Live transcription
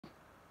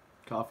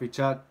Coffee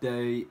Chat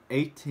Day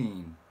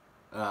 18.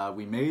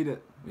 We made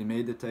it. We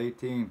made it to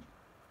 18.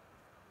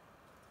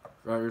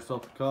 Grab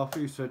yourself a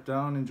coffee, sit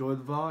down, enjoy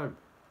the vibe.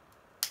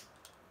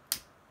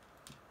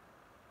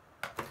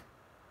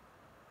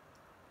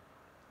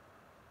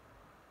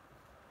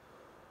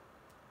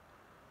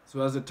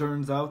 So as it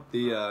turns out,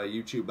 the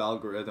YouTube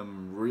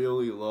algorithm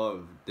really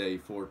loved Day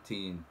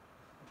 14.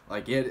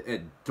 Like, it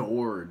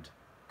adored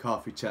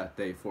Coffee Chat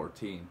Day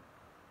 14.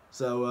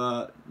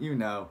 So, you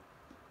know,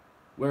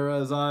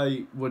 whereas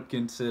I would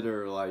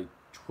consider like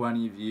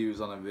 20 views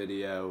on a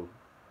video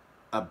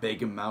a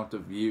big amount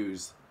of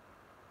views,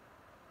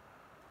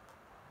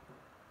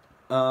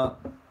 you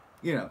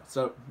know,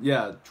 so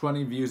yeah,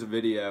 20 views a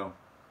video,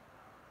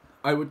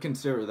 I would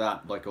consider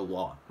that like a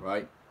lot,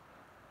 right?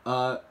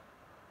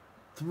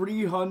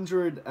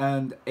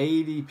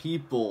 380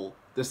 people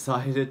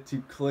decided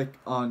to click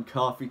on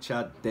Coffee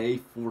Chat Day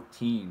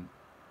 14,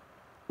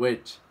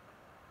 which,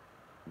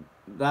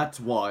 that's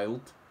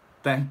wild.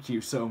 Thank you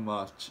so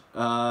much.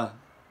 Yeah,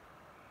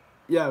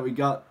 we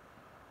got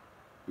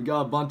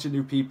a bunch of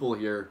new people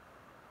here.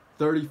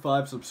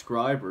 35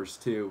 subscribers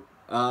too.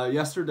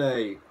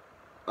 Yesterday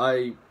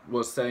I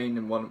was saying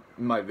in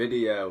my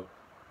video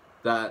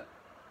that,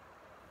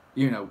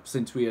 you know,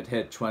 since we had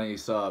hit 20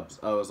 subs,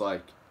 I was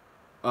like,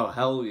 oh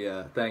hell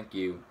yeah, thank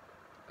you.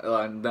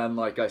 And then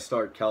like I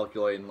started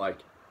calculating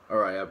like,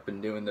 alright, I've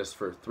been doing this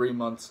for 3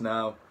 months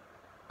now.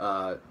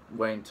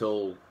 Wait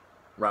until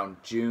around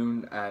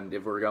June, and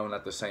if we're going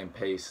at the same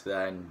pace,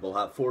 then we'll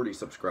have 40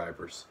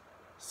 subscribers.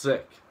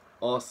 Sick.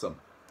 Awesome.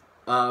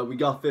 We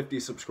got 50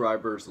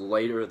 subscribers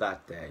later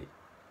that day.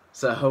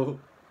 So,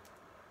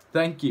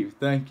 thank you.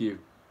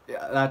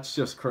 Yeah, that's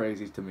just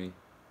crazy to me.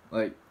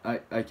 Like,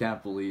 I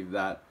can't believe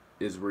that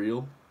is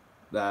real.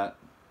 That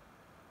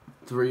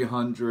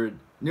 300,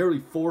 nearly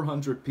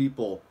 400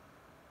 people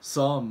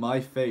saw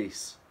my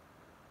face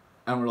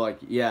and were like,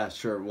 yeah,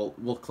 sure,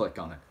 we'll click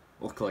on it.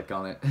 We'll click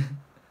on it.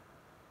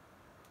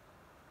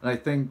 And I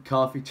think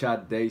Coffee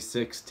Chat Day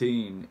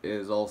 16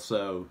 is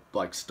also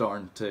like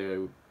starting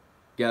to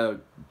get a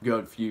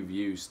good few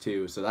views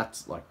too, so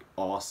that's like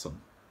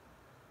awesome.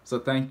 So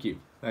thank you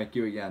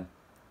again.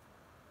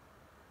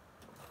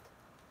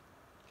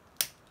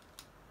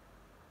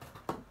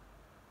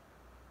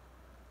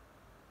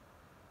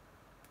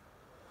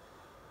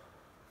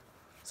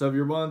 So if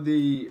you're one of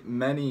the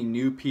many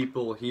new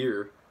people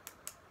here,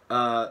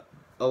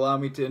 allow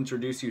me to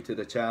introduce you to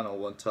the channel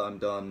once I'm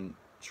done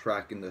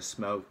tracking the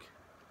smoke.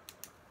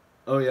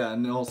 Oh yeah,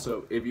 and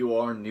also, if you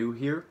are new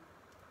here,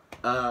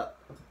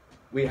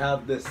 we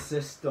have this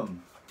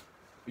system,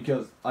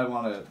 because I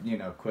want to, you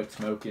know, quit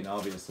smoking,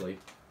 obviously,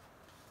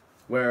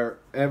 where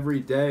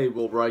every day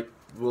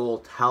we'll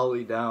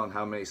tally down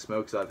how many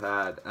smokes I've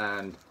had,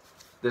 and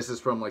this is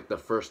from like the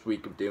first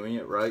week of doing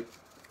it, right?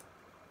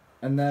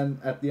 And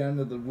then at the end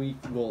of the week,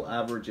 we'll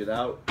average it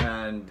out,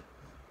 and,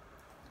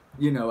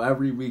 you know,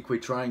 every week we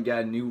try and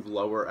get a new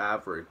lower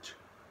average.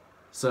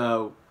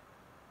 So,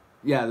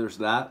 yeah, there's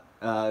that.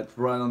 It's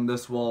right on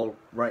this wall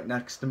right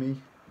next to me.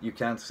 You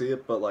can't see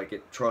it, but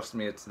like, trust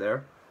me, it's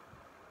there.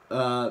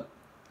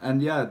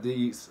 And yeah,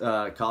 these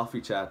coffee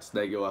chats,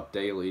 they go up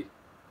daily.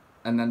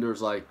 And then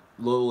there's like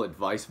little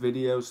advice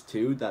videos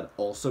too that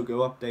also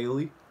go up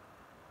daily.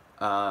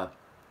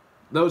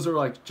 Those are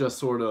like just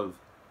sort of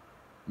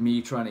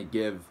me trying to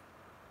give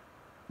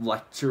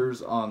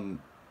lectures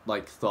on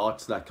like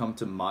thoughts that come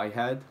to my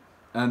head.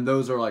 And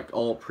those are like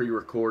all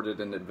pre-recorded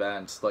in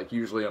advance, like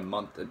usually a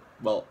month.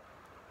 Well,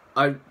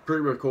 I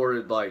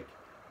pre-recorded like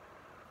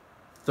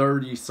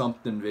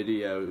 30-something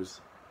videos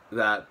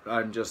that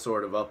I'm just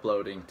sort of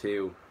uploading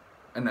to,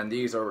 and then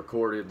these are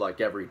recorded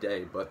like every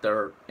day, but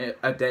they're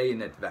a day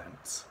in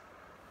advance.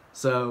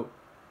 So,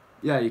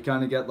 yeah, you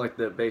kind of get like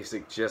the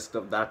basic gist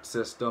of that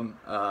system.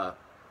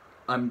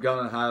 I'm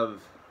gonna have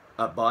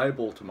a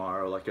Bible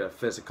tomorrow, like a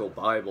physical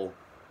Bible,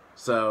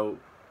 so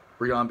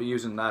we're gonna be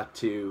using that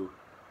to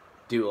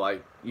do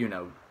like, you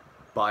know,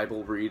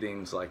 Bible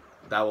readings. Like,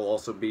 that will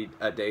also be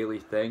a daily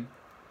thing.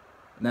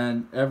 And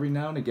then every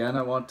now and again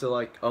I want to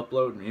like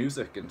upload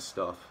music and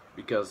stuff,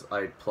 because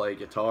I play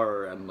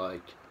guitar and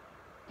like,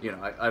 you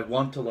know, I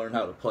want to learn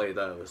how to play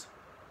those.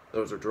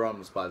 Those are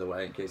drums, by the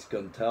way, in case you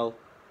couldn't tell.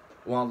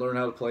 I want to learn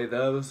how to play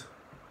those.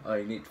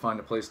 I need to find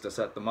a place to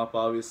set them up,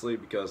 obviously,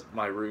 because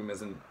my room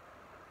isn't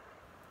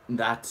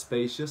that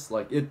spacious.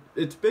 Like,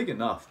 it's big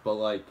enough, but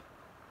like,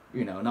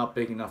 you know, not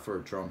big enough for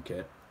a drum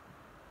kit.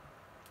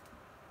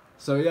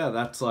 So yeah,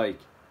 that's like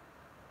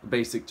the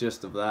basic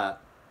gist of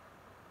that.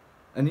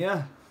 And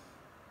yeah,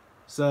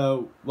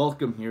 so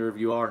welcome here if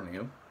you are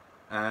new.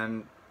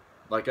 And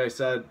like I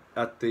said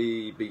at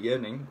the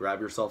beginning,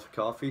 grab yourself a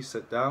coffee,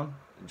 sit down,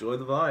 enjoy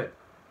the vibe.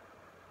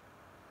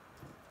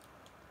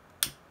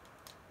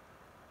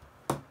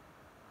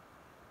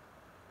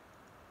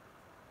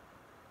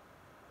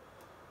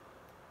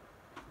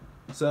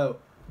 So,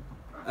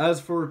 as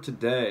for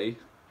today,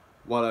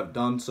 what I've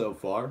done so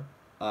far,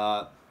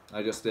 I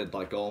just did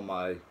like all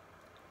my,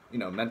 you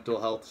know, mental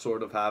health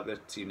sort of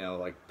habits, you know,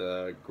 like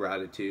the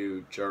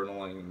gratitude,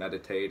 journaling,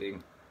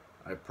 meditating.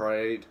 I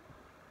prayed.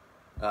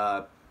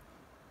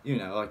 You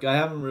know, like, I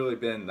haven't really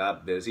been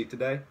that busy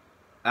today.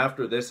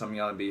 After this, I'm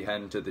gonna be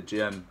heading to the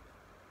gym,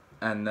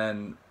 and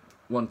then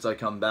once I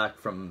come back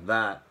from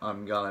that,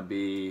 I'm gonna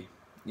be,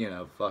 you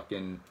know,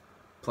 fucking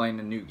playing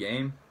a new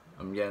game.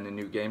 I'm getting a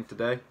new game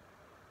today.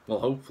 Well,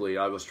 hopefully.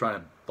 I was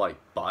trying to, like,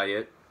 buy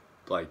it,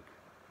 like,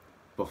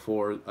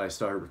 before I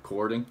started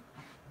recording,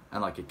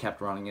 and, like, it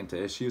kept running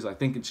into issues. I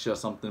think it's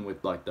just something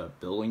with, like, the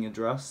billing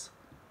address.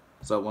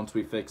 So once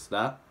we fix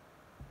that,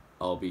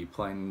 I'll be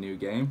playing a new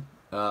game.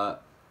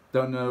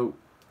 Don't know,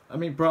 I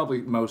mean,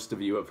 probably most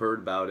of you have heard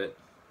about it,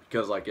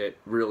 because, like, it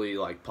really,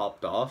 like,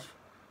 popped off.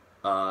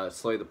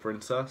 Slay the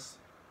Princess.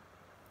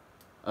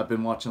 I've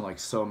been watching, like,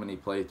 so many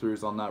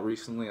playthroughs on that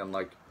recently, and,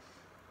 like,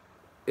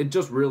 it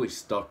just really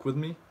stuck with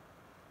me.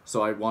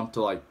 So I want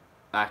to, like,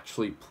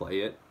 actually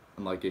play it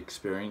and, like,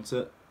 experience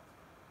it.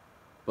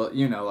 But,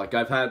 you know, like,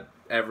 I've had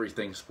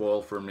everything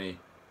spoiled for me.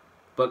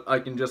 But I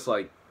can just,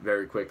 like,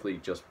 very quickly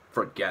just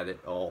forget it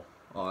all,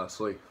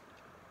 honestly.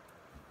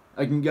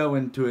 I can go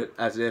into it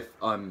as if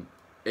I'm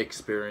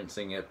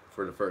experiencing it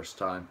for the first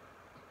time.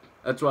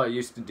 That's what I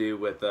used to do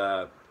with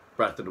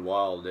Breath of the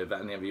Wild, if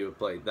any of you have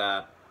played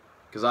that.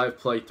 Because I've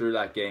played through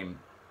that game,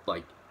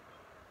 like,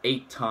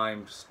 8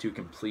 times to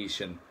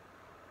completion.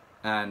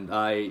 And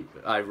I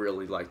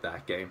really like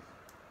that game.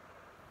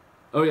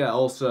 Oh yeah,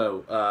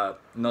 also,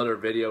 another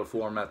video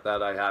format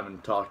that I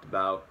haven't talked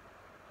about.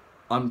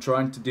 I'm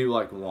trying to do,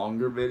 like,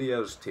 longer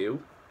videos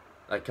too.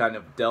 I kind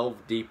of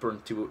delve deeper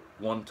into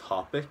one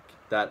topic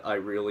that I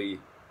really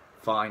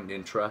find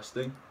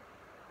interesting.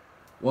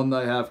 One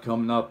that I have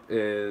coming up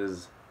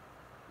is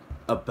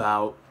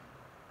about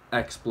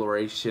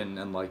exploration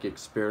and, like,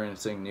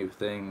 experiencing new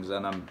things,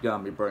 and I'm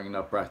gonna be bringing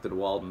up Breath of the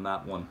Wild in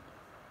that one.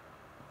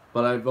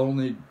 But I've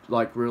only,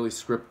 like, really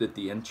scripted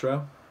the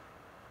intro,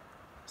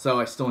 so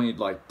I still need,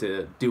 like,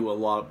 to do a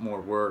lot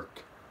more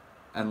work,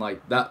 and,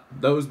 like,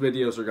 those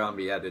videos are gonna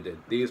be edited.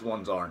 These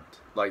ones aren't.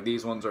 Like,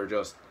 these ones are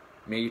just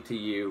me to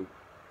you,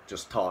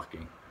 just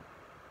talking.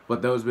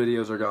 But those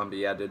videos are gonna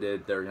be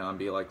edited. They're gonna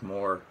be, like,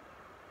 more,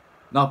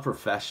 not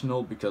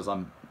professional, because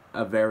I'm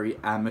a very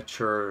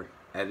amateur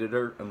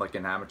editor and, like,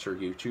 an amateur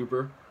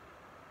YouTuber.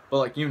 But,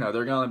 like, you know,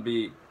 they're gonna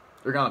be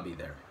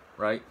there,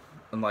 right?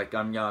 And, like,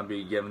 I'm gonna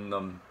be giving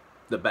them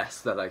the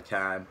best that I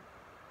can,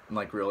 and,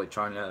 like, really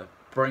trying to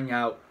bring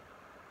out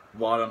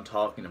what I'm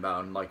talking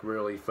about, and, like,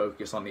 really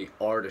focus on the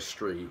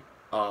artistry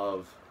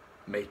of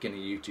making a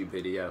YouTube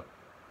video,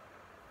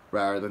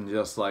 rather than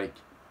just, like,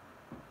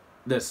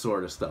 this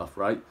sort of stuff,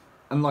 right?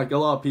 And, like, a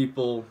lot of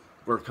people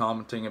were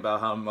commenting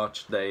about how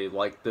much they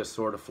like this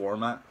sort of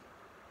format,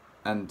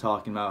 and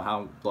talking about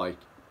how, like,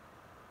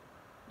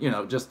 you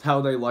know, just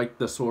how they like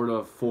the sort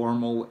of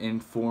formal,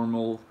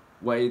 informal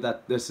way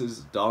that this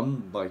is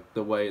done, like,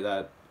 the way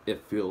that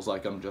it feels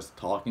like I'm just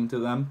talking to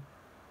them.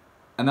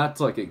 And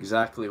that's, like,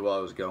 exactly what I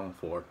was going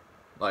for.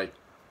 Like,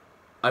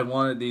 I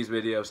wanted these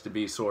videos to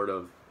be sort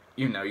of,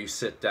 you know, you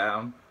sit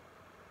down,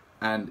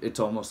 and it's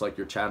almost like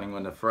you're chatting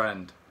with a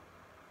friend.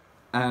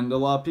 And a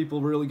lot of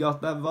people really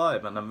got that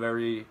vibe, and I'm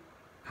very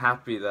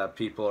happy that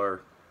people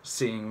are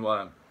seeing what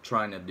I'm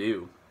trying to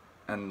do,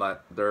 and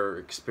that they're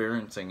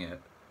experiencing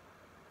it.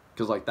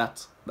 Because, like,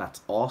 that's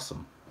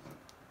awesome.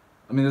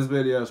 I mean, this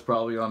video is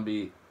probably going to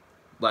be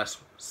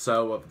less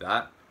so of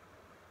that,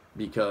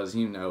 because,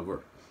 you know, we're,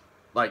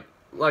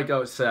 like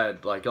I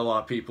said, like, a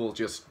lot of people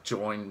just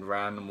joined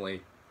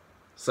randomly.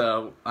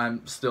 So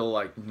I'm still,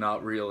 like,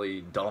 not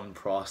really done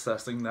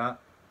processing that.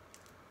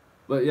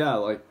 But yeah,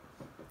 like,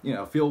 you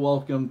know, feel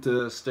welcome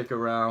to stick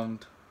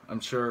around. I'm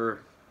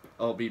sure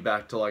I'll be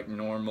back to, like,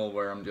 normal,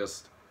 where I'm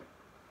just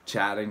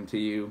chatting to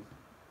you,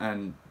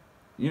 and,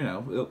 you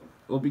know,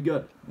 it'll be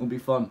good. It'll be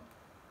fun.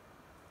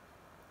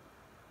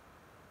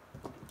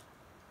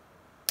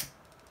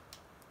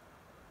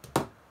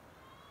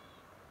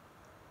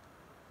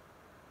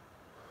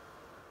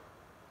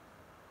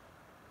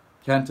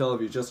 Can't tell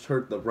if you just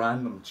heard the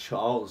random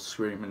child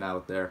screaming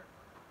out there.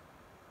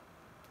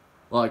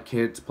 A lot of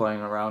kids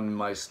playing around in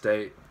my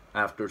state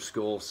after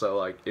school, so,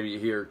 like, if you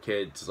hear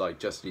kids, like,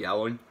 just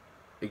yelling,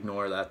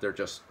 ignore that. They're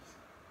just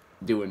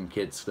doing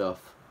kid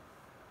stuff.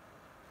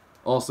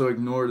 Also,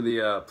 ignore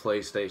the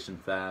PlayStation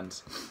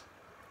fans.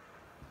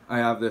 I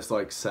have this,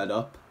 like, set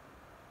up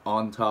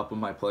on top of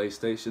my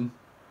PlayStation,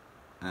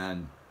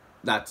 and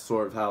that's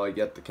sort of how I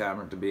get the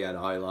camera to be at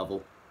eye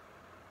level.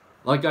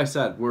 Like I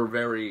said, we're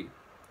very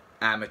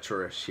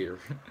amateurish here.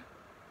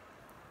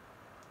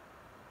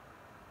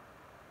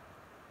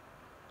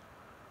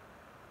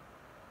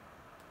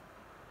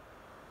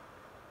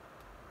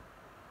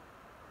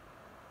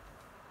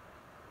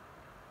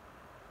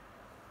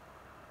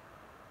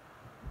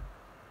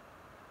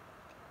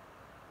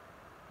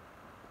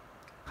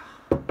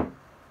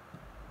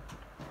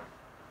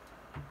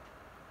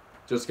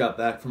 Just got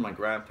back from my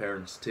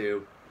grandparents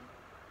too.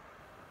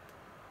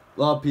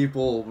 A lot of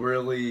people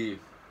really,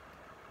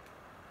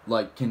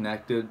 like,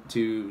 connected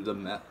to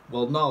the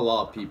well, not a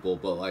lot of people,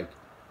 but, like,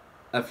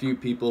 a few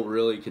people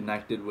really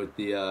connected with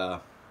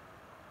the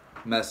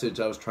message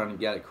I was trying to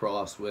get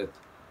across with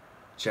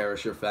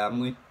cherish your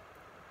family.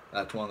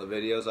 That's one of the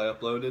videos I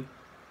uploaded.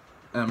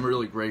 And I'm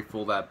really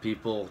grateful that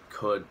people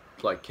could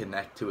like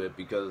connect to it,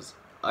 because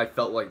I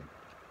felt like,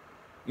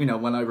 you know,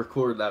 when I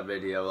recorded that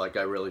video, like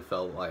I really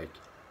felt like,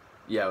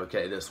 yeah,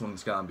 okay, this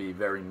one's gonna be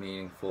very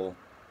meaningful.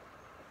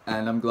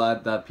 And I'm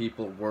glad that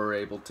people were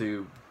able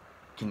to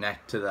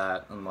connect to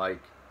that and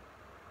like,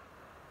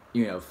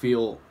 you know,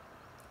 feel,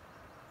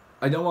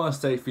 I don't want to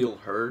say feel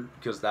heard,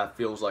 because that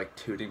feels like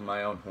tooting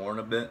my own horn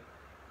a bit,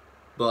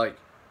 but like,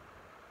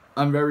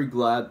 I'm very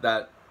glad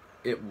that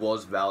it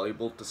was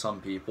valuable to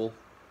some people.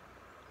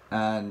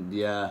 And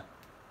yeah,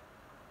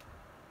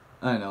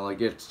 I don't know,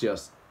 like it's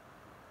just,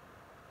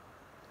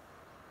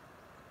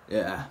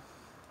 yeah.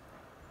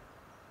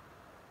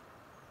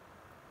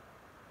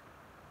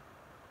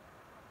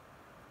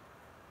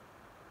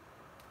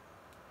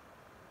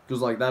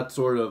 Because like that's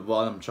sort of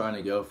what I'm trying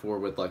to go for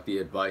with like the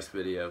advice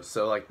videos.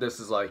 So like this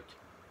is like,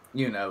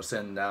 you know,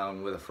 sitting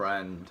down with a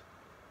friend,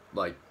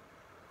 like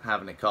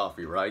having a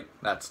coffee, right?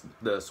 That's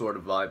the sort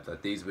of vibe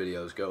that these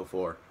videos go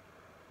for.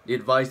 The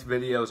advice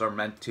videos are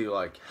meant to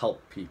like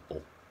help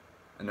people,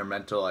 and they're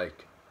meant to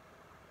like,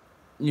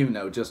 you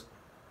know, just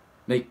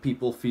make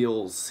people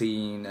feel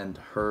seen and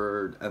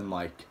heard, and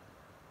like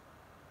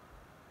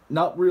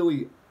not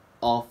really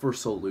offer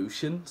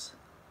solutions.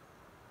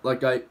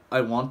 Like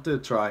I want to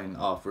try and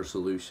offer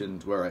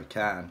solutions where I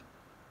can,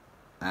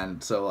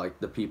 and so like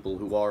the people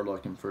who are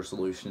looking for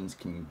solutions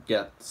can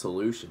get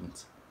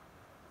solutions,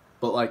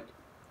 but like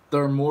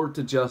they're more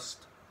to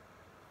just,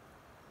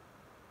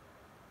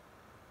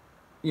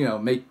 you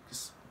know,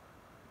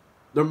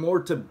 they're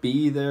more to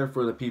be there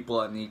for the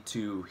people that need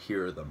to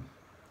hear them,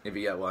 if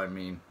you get what I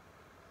mean.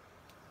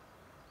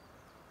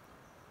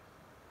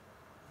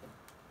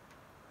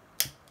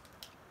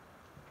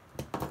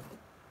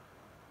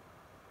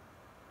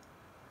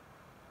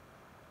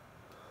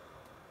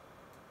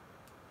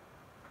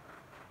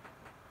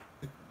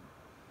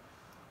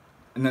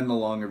 And then the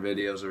longer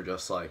videos are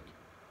just like,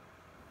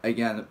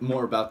 again,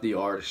 more about the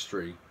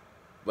artistry,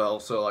 but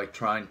also like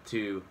trying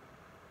to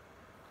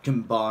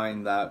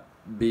combine that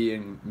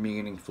being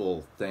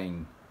meaningful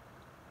thing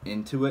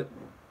into it.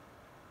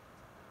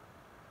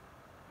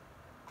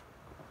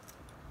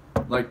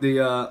 Like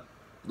the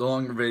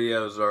longer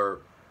videos are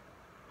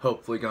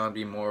hopefully gonna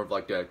be more of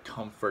like a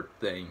comfort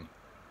thing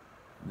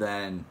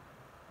than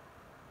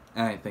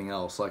anything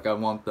else. Like I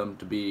want them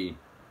to be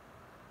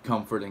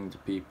comforting to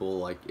people.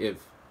 Like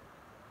if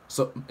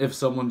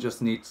someone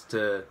just needs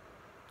to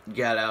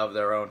get out of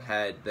their own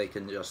head, they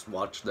can just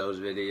watch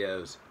those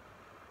videos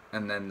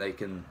and then they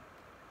can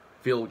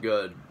feel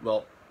good.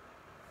 Well,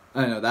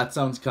 I know that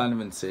sounds kind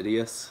of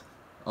insidious,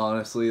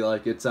 honestly.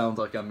 Like it sounds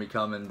like I'm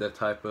becoming the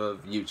type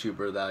of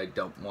YouTuber that I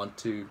don't want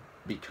to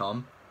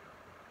become.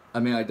 I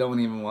mean, I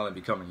don't even want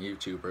to become a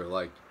YouTuber.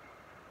 Like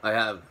I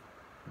have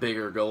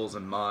bigger goals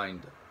in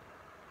mind,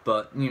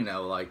 but you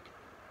know, like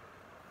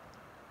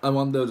I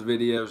want those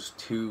videos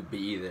to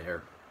be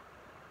there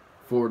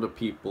for the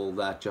people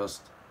that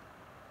just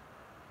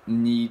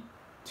need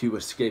to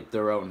escape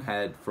their own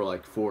head for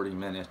like 40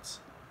 minutes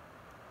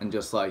and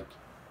just like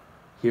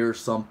hear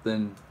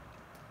something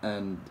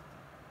and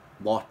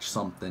watch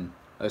something,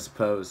 I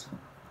suppose.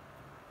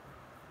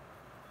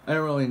 I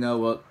don't really know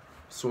what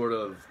sort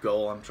of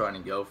goal I'm trying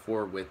to go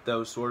for with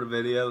those sort of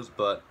videos,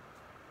 but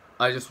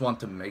I just want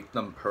to make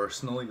them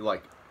personally.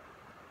 Like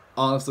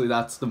honestly,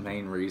 that's the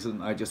main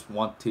reason. I just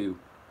want to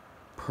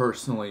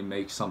personally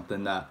make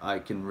something that I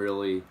can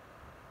really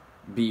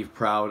be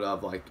proud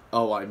of. Like,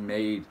 oh, I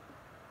made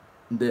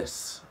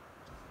this,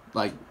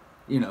 like,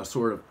 you know,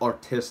 sort of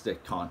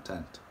artistic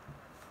content.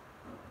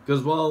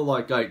 Because while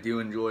like I do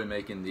enjoy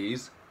making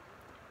these,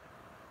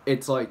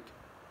 it's like,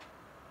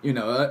 you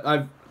know,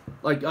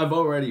 I've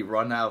already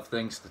run out of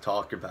things to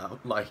talk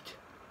about. Like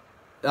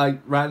I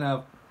ran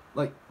out,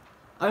 like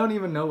I don't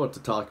even know what to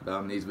talk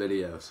about in these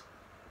videos.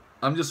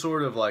 I'm just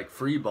sort of like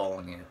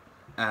freeballing it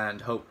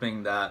and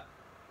hoping that,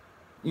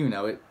 you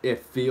know, it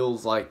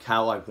feels like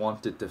how I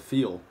want it to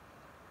feel.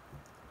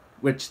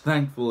 Which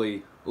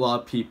thankfully a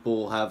lot of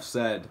people have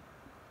said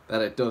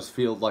that it does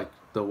feel like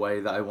the way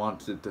that I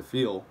want it to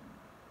feel.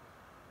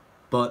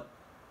 But,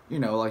 you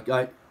know, like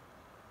I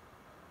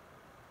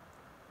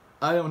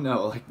don't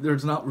know, like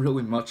there's not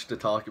really much to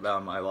talk about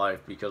in my life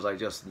because I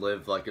just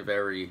live like a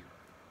very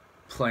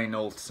plain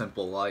old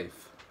simple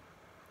life.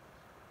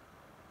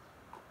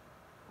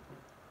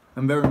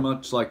 I'm very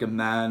much like a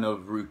man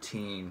of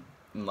routine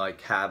and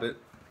like habit.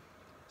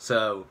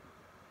 So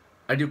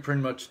I do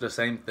pretty much the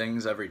same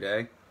things every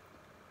day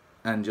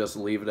and just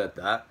leave it at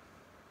that.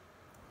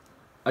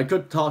 I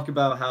could talk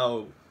about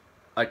how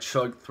I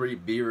chugged 3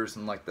 beers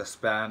in like the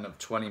span of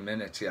 20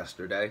 minutes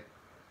yesterday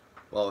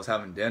while I was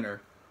having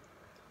dinner.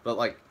 But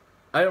like,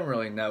 I don't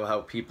really know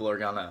how people are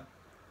gonna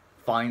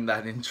find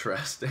that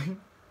interesting.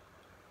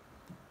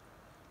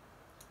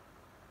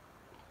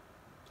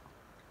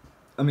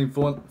 I mean,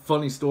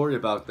 funny story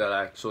about that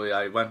actually.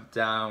 I went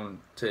down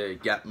to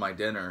get my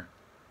dinner,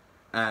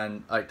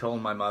 and I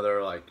told my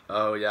mother like,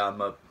 "Oh yeah,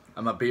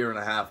 I'm a beer and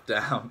a half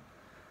down,"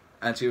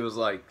 and she was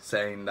like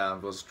saying that I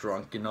was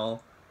drunk and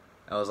all,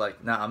 I was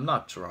like, nah, I'm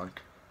not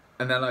drunk.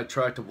 And then I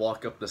tried to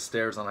walk up the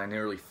stairs and I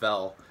nearly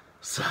fell.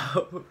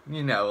 So,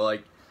 you know,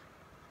 like,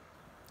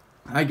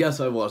 I guess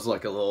I was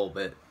like a little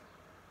bit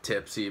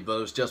tipsy, but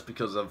it was just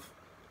because of,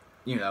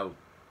 you know,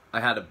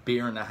 I had a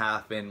beer and a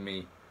half in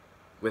me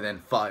within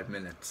 5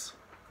 minutes.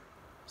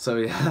 So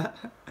yeah.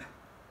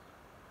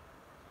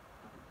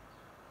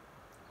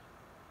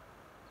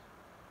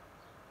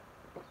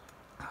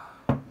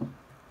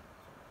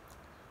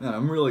 No,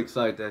 I'm really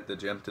excited to hit the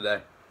gym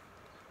today.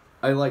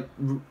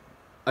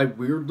 I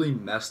weirdly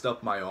messed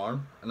up my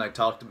arm, and I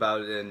talked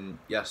about it in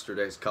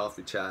yesterday's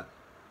coffee chat,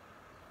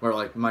 where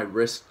like my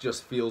wrist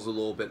just feels a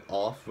little bit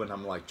off when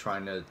I'm like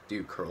trying to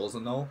do curls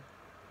and all.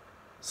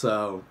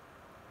 So,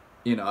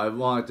 you know, I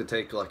wanted to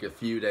take like a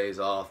few days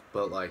off,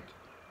 but like,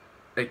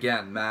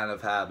 again, man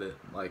of habit,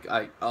 like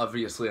I'm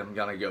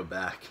gonna go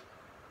back.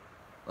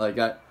 Like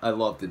I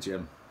love the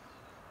gym.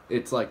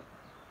 It's like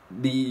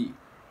the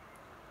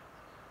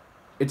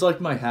it's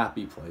like my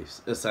happy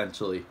place,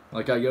 essentially.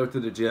 Like, I go to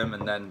the gym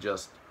and then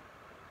just,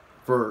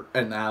 for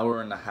an hour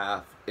and a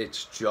half,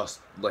 it's just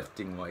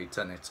lifting weights,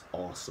 and it's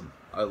awesome.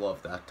 I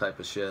love that type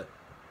of shit.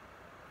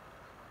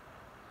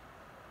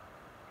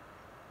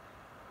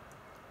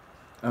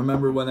 I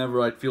remember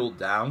whenever I'd feel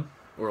down,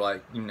 or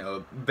like, you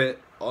know, a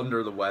bit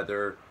under the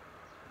weather,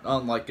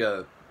 on like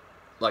I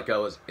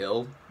was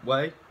ill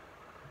way,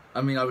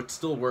 I mean, I would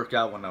still work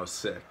out when I was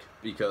sick,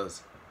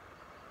 because,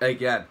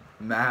 again,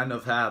 man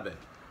of habit.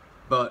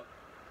 But,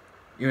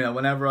 you know,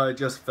 whenever I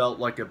just felt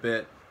like a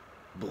bit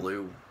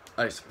blue,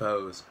 I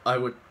suppose, I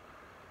would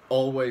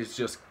always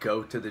just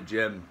go to the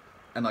gym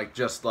and like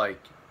just like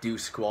do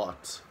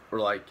squats or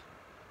like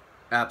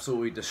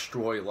absolutely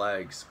destroy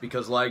legs,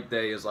 because leg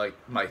day is like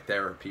my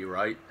therapy,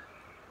 right?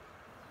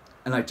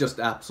 And I just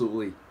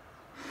absolutely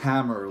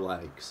hammer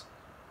legs,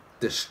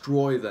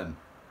 destroy them.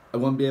 I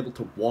wouldn't be able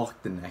to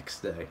walk the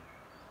next day.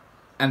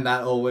 And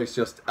that always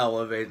just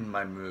elevated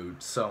my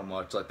mood so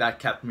much. Like, that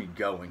kept me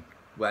going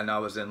when I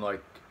was in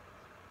like,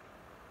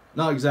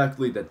 not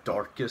exactly the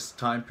darkest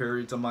time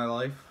periods of my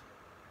life,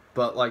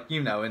 but like,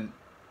 you know,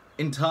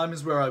 in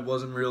times where I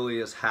wasn't really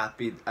as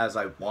happy as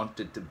I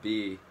wanted to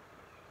be,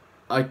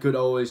 I could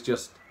always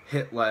just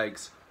hit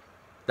legs.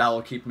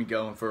 That'll keep me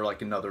going for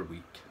like another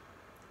week.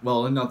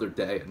 Well, another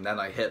day, and then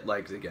I hit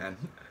legs again.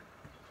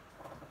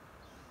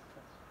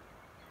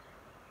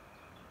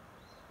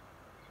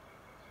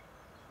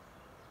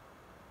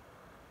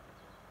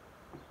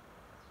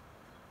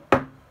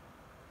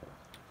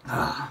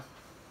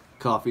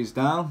 Coffee's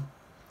down.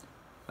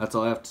 That's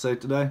all I have to say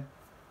today.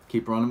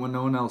 Keep running when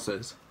no one else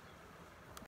is.